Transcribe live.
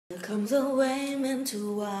comes a wave meant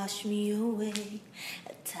to wash me away,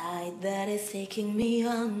 a tide that is taking me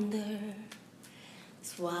under.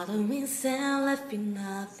 Swallowing sand left me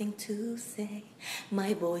nothing to say,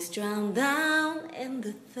 my voice drowned down in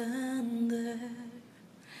the thunder.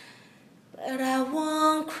 But I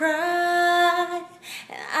won't cry,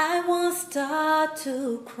 and I won't start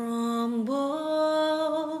to crumble.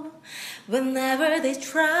 Whenever they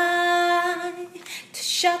try to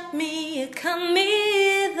shut me or cut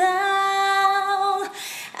me down,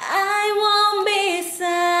 I won't be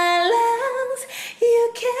silenced.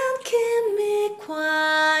 You can't keep me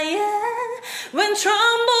quiet. When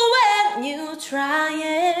tremble when you try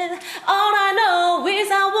it, all I know is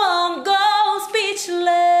I won't go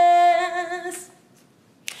speechless.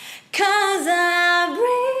 'Cause I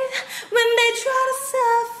breathe when they try to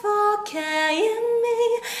suffocate me.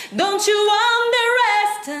 Don't you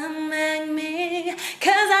underestimate me,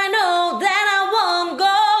 'cause I know that I won't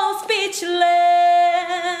go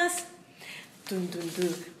speechless. Dun, dun,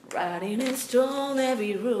 dun. Writing in stone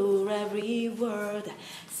every rule, every word,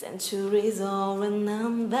 centuries old and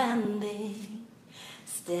unbending.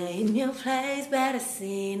 Stay in your place, better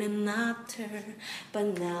seen and not heard,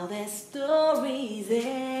 but now that story's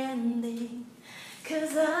ending.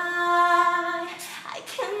 'Cause I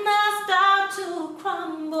cannot start to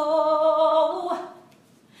crumble.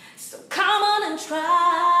 So come on and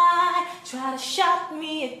try to shut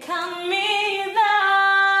me and cut me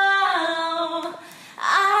down.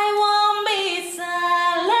 I won't be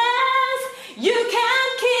silenced. You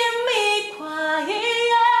can't keep me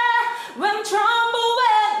quiet. When tremble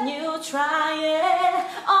when you try it,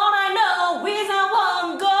 all I know is I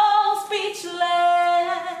won't go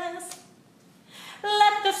speechless.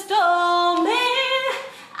 Let the storm in,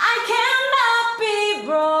 I cannot be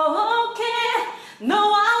broken. No,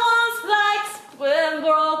 I was like when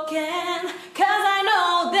broken, 'cause I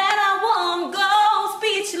know that I won't go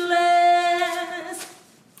speechless.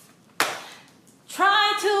 Try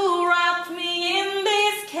to wrap me in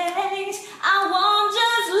this cage, I won't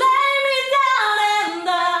just lay me down and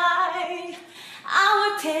die. I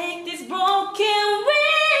will take these broken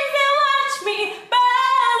wings and watch me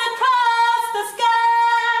burn across the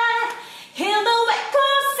sky. Hear the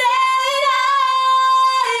echoes say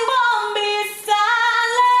I won't be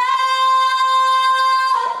silent.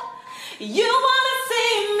 You wanna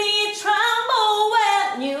see me tremble when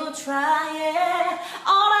you try it.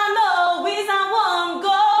 All I know is I won't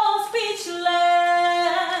go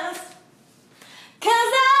speechless.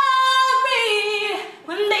 'Cause I breathe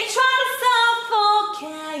when they try to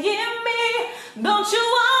suffocate me. Don't you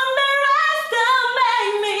understand?